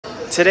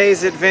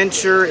Today's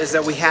adventure is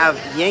that we have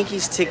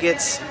Yankees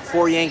tickets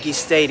for Yankee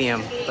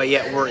Stadium, but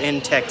yet we're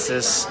in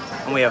Texas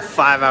and we have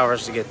 5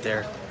 hours to get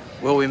there.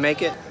 Will we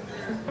make it?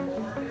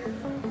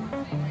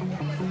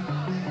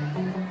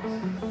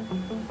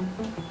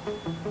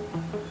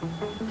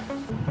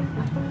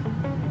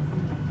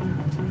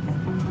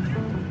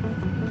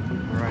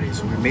 Alrighty,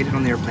 so we made it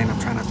on the airplane. I'm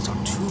trying not to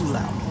talk too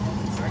loud.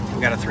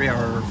 We got a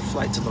 3-hour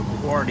flight to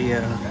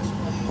LaGuardia,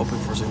 hoping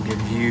for some good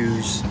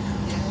views.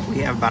 We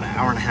have about an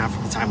hour and a half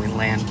from the time we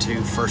land to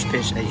first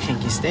pitch at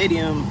Yankee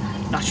Stadium.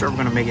 Not sure if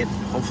we're gonna make it.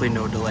 Hopefully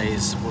no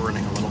delays. We're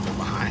running a little bit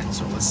behind,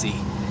 so let's see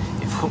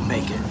if we'll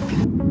make it.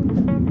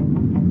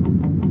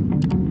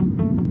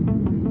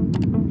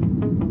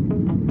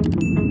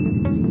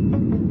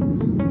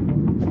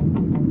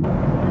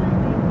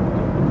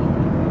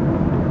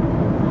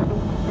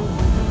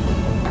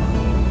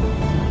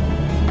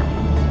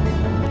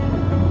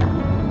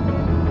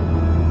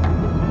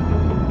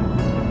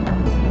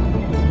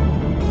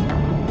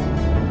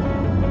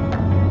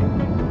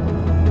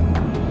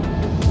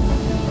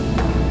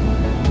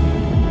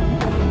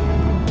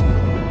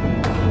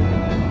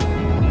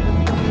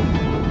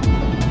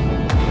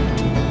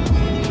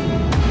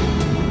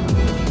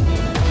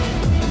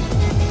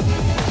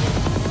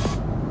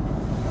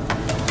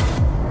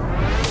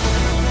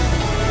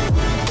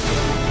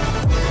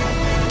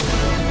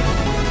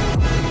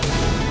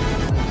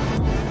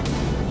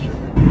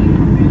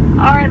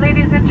 Alright,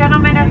 ladies and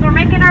gentlemen, as we're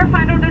making our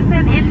final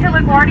descent into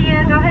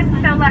LaGuardia, go ahead and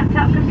stow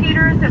laptop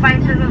computers,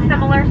 devices of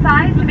similar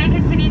size. You may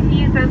continue to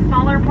use those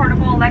smaller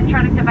portable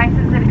electronic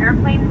devices in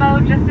airplane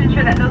mode. Just to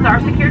ensure that those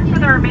are secured for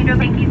the remainder.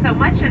 Thank you so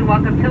much and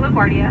welcome to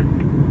LaGuardia.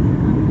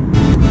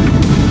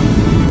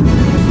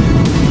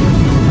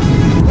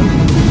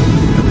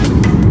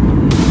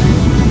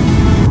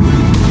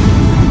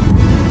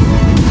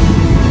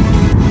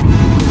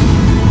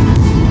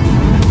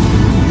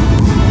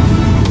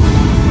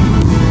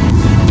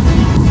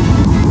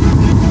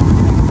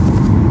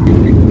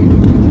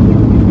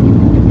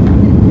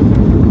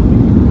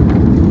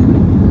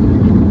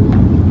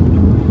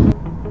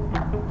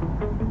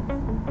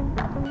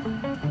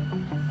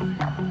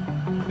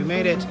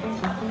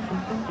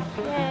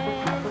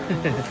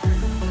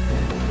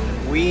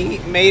 We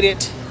made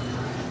it.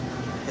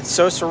 It's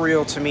so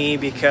surreal to me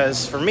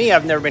because for me,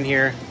 I've never been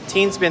here.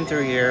 Teen's been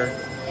through here.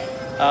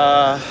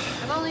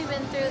 I've only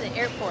been through the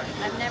airport.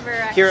 I've never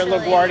actually... Here at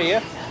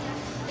LaGuardia?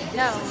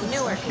 No,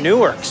 Newark.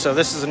 Newark. So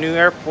this is a new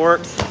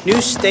airport,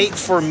 new state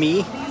for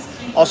me.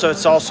 Also,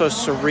 it's also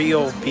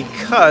surreal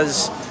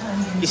because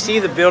you see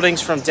the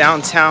buildings from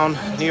downtown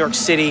New York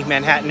City,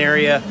 Manhattan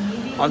area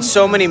on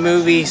so many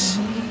movies,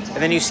 and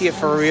then you see it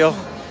for real.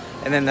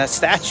 And then that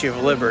Statue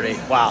of Liberty.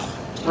 Wow,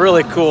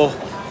 really cool.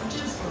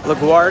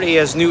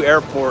 LaGuardia's new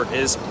airport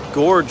is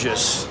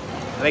gorgeous.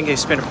 I think they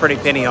spent a pretty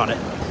penny on it.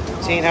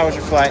 Teen, how was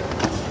your flight?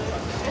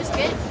 It was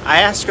good.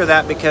 I asked her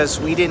that because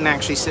we didn't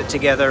actually sit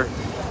together,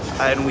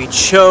 and we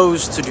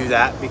chose to do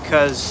that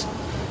because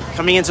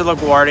coming into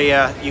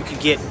LaGuardia, you could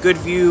get good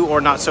view or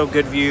not so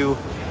good view.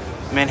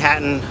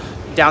 Manhattan,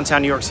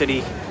 downtown New York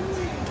City,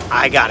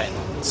 I got it.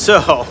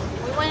 So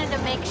we wanted to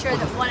make sure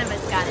that one of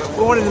us got it.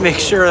 we wanted to make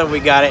sure that we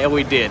got it, and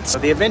we did. So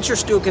the adventure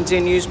still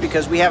continues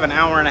because we have an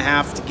hour and a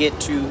half to get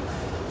to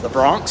the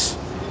Bronx.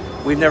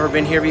 We've never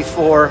been here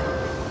before.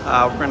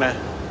 We're gonna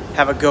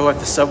have a go at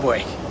the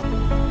subway.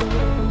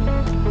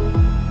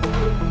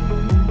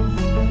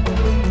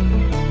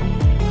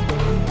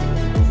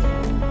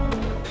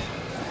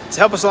 To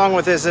help us along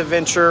with this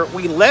adventure,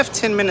 we left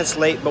 10 minutes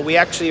late, but we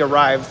actually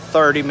arrived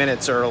 30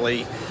 minutes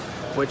early,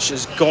 which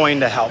is going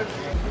to help.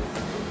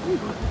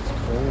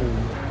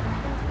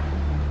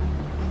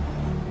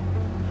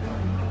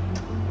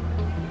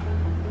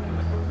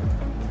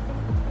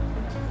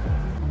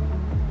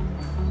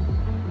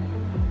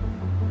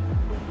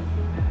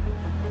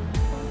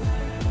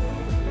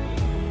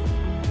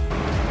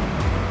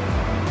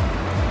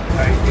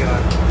 How are you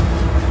feeling?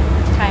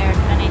 Tired,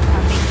 I need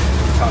coffee.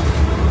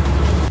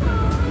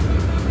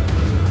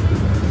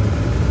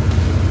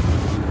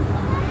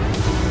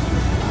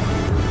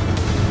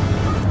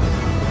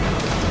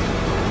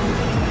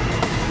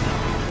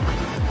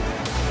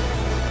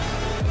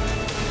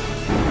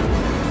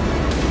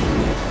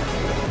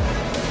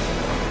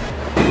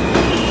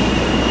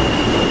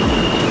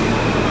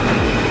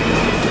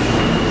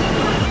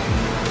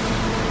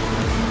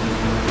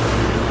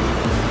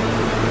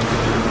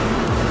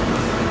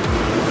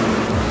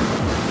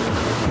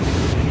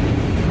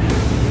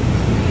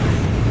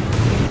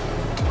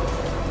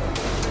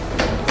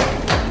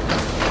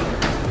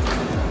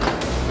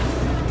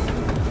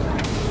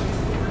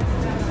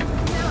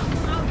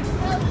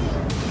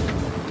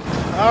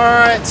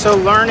 Alright, so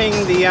learning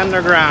the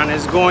underground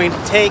is going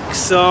to take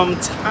some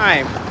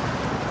time,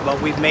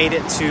 but we've made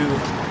it to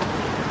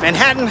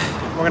Manhattan.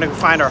 We're going to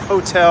find our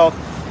hotel.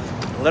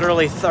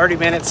 Literally 30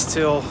 minutes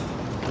till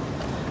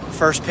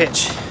first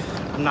pitch.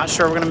 I'm not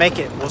sure we're going to make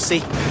it. We'll see.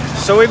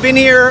 So we've been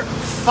here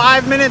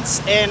 5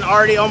 minutes and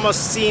already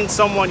almost seen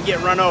someone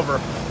get run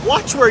over.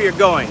 Watch where you're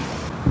going.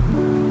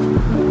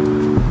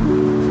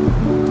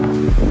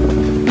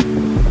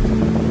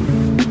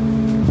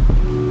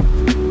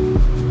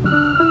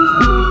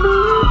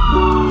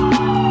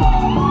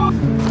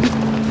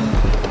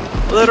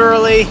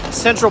 literally,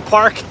 Central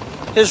Park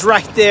is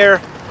right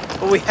there,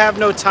 but we have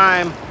no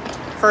time.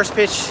 First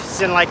pitch is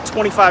in like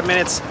 25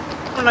 minutes.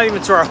 We're not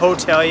even to our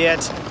hotel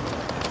yet.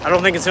 I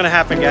don't think it's gonna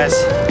happen, guys.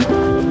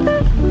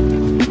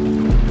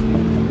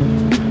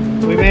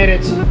 We made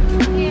it.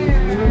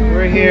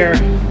 We're here.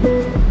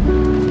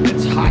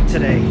 It's hot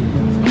today.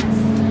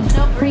 Yes.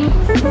 No breeze.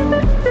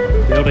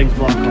 Buildings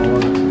block all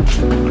of it.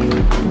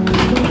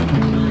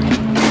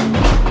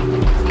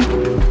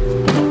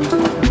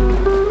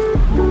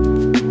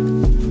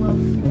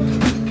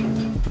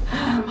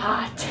 I'm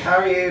hot. How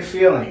are you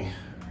feeling?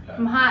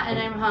 I'm hot and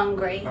I'm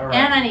hungry. Right.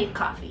 And I need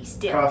coffee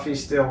still. Coffee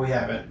still, we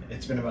haven't.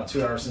 It's been about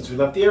 2 hours since we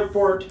left the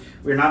airport.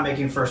 We're not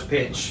making first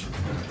pitch,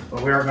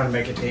 but we are going to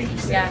make it to Yankee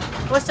Stadium.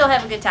 Yeah, we'll still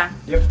have a good time.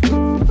 Yep. Here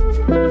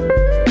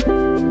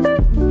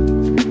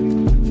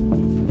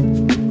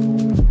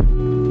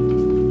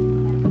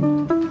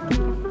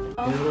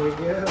we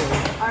go.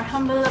 Our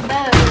humble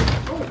abode.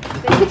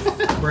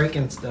 Oh,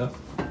 Breaking stuff.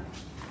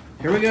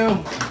 Here we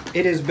go.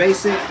 It is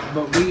basic,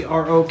 but we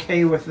are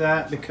okay with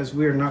that because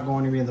we are not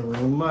going to be in the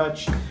room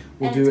much.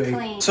 We'll And do it's a.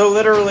 clean. So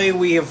literally,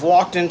 we have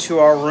walked into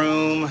our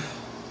room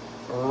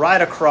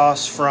right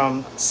across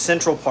from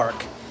Central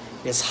Park.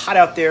 It's hot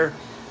out there,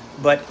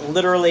 but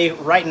literally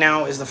right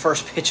now is the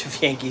first pitch of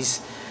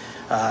Yankees.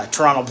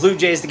 Toronto Blue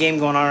Jays, the game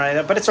going on right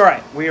now, but it's all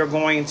right. We are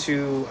going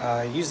to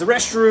use the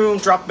restroom,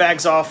 drop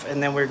bags off,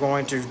 and then we're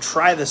going to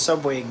try the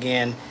subway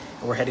again.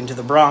 And we're heading to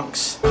the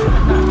Bronx.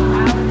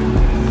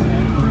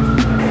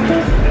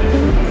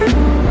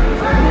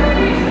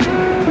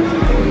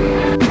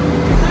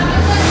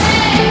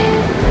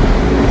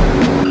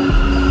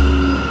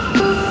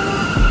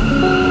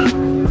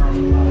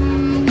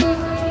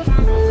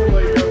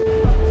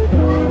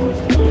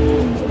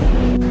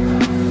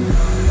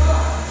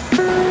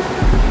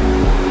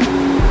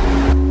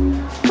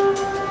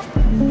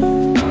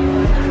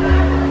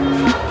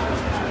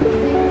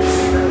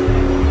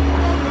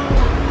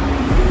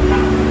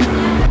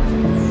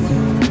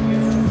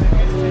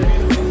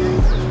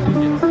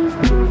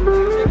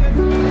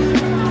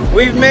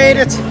 We've made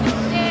it.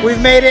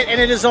 We've made it,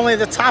 and it is only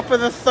the top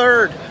of the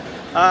third.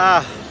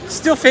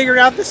 Still figuring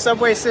out the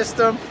subway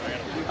system.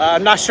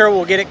 I'm not sure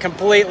we'll get it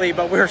completely,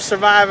 but we're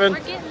surviving. we're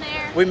getting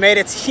there. We made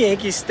it to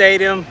Yankee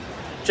Stadium,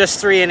 just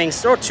 3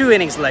 innings, or 2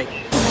 innings late.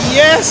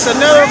 Yes,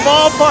 another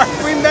ballpark.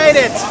 We made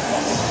it.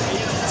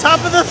 Top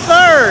of the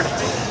third.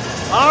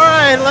 All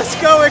right, let's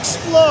go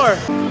explore.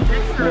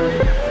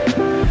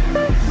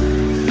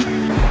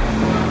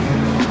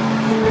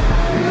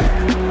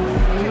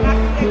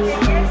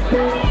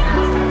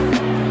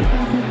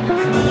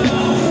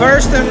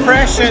 First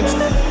impressions,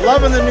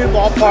 loving the new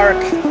ballpark,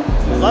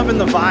 loving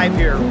the vibe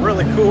here,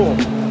 really cool.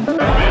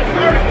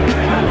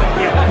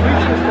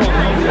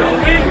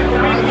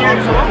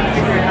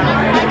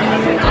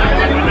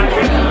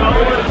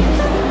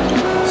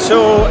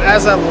 So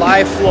as a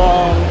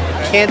lifelong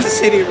Kansas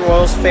City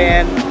Royals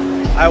fan,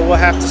 I will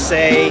have to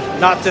say,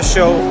 not to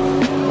show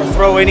or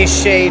throw any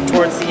shade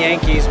towards the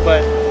Yankees,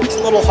 but it's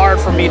a little hard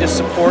for me to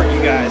support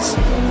you guys.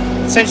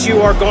 Since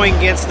you are going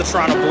against the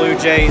Toronto Blue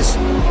Jays,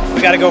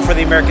 we got to go for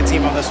the American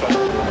team on this one.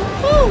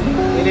 Woo!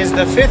 It is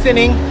the 5th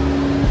inning.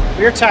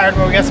 We're tired,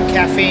 but we got some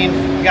caffeine.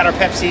 We got our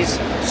Pepsis,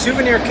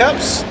 souvenir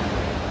cups.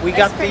 We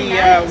got the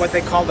nice. what they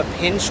call the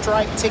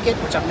pinstripe ticket,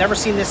 which I've never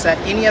seen this at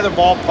any other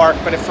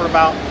ballpark, but for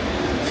about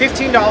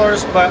 $15,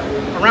 but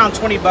around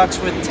 20 bucks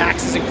with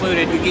taxes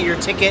included, you get your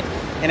ticket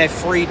and a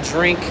free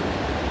drink.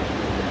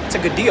 It's a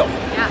good deal.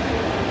 Yeah.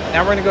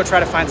 Now we're gonna go try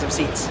to find some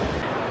seats.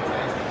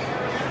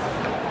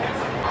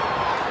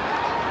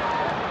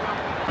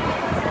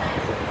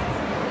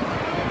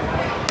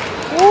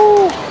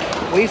 Woo!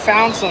 We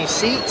found some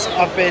seats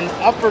up in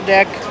upper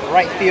deck,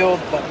 right field,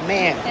 but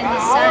man, In the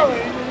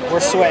sun. we're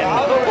sweating.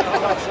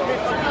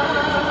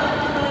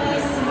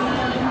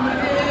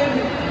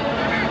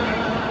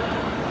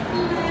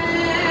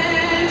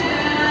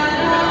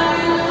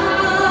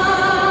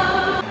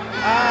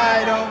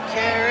 I don't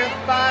care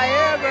if I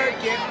ever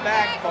get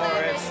back for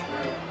it.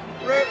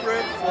 Root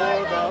for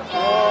the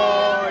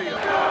Royals.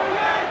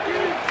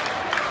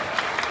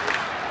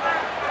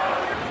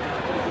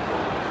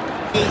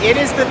 It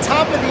is the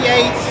top of the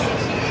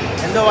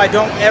 8th, and though I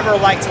don't ever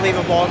like to leave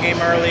a ball game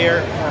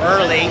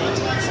early,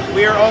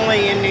 we are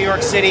only in New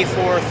York City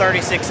for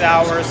 36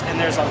 hours, and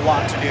there's a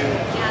lot to do.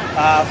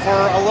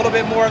 For a little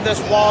bit more of this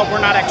vlog,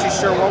 we're not actually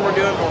sure what we're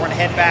doing, but we're gonna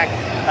head back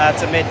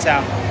to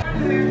Midtown.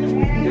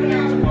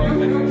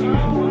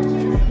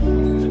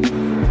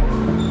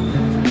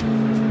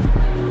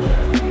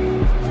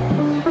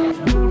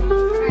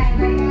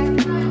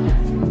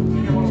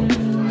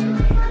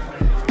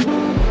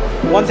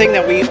 One thing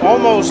that we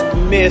almost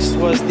missed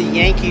was the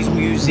Yankees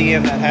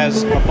Museum that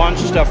has a bunch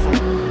of stuff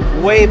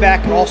from way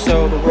back, and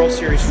also the World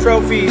Series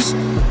trophies,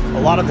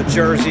 a lot of the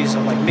jerseys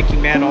of like Mickey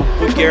Mantle,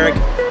 Lou Gehrig,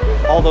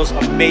 all those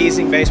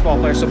amazing baseball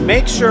players. So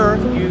make sure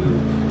you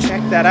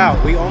check that out.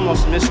 We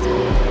almost missed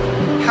it.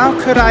 How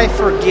could I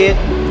forget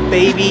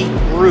Baby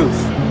Ruth?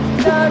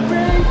 The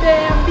Great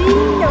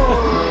Bambino.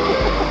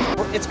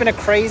 It's been a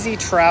crazy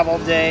travel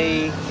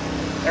day.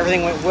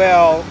 Everything went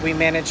well. We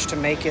managed to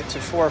make it to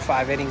 4 or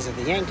 5 innings of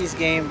the Yankees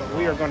game, but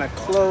we are going to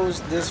close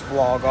this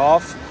vlog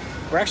off.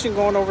 We're actually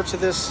going over to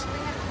this,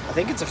 I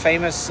think it's a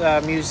famous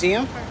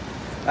museum.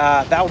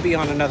 That will be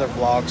on another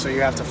vlog, so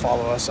you have to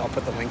follow us. I'll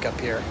put the link up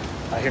here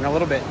in a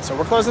little bit. So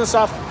we're closing this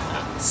off.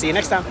 See you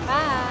next time.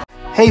 Bye.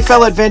 Hey,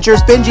 fellow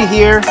adventurers, Benji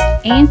here.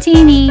 And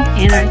Teeny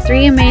and our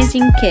 3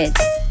 amazing kids.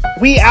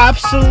 We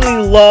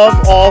absolutely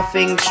love all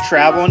things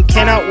travel and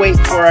cannot wait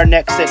for our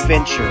next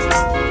adventure.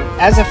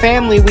 As a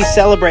family, we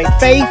celebrate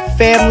faith,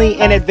 family,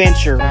 and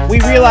adventure.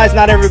 We realize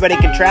not everybody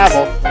can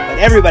travel, but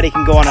everybody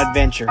can go on an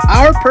adventure.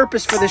 Our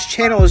purpose for this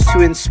channel is to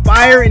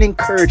inspire and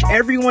encourage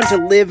everyone to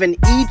live in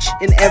each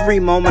and every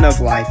moment of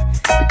life,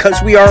 because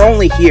we are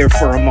only here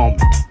for a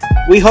moment.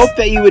 We hope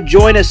that you would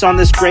join us on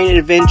this great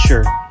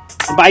adventure.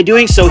 And by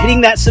doing so,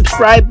 hitting that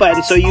subscribe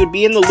button so you would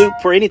be in the loop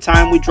for any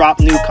time we drop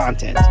new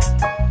content.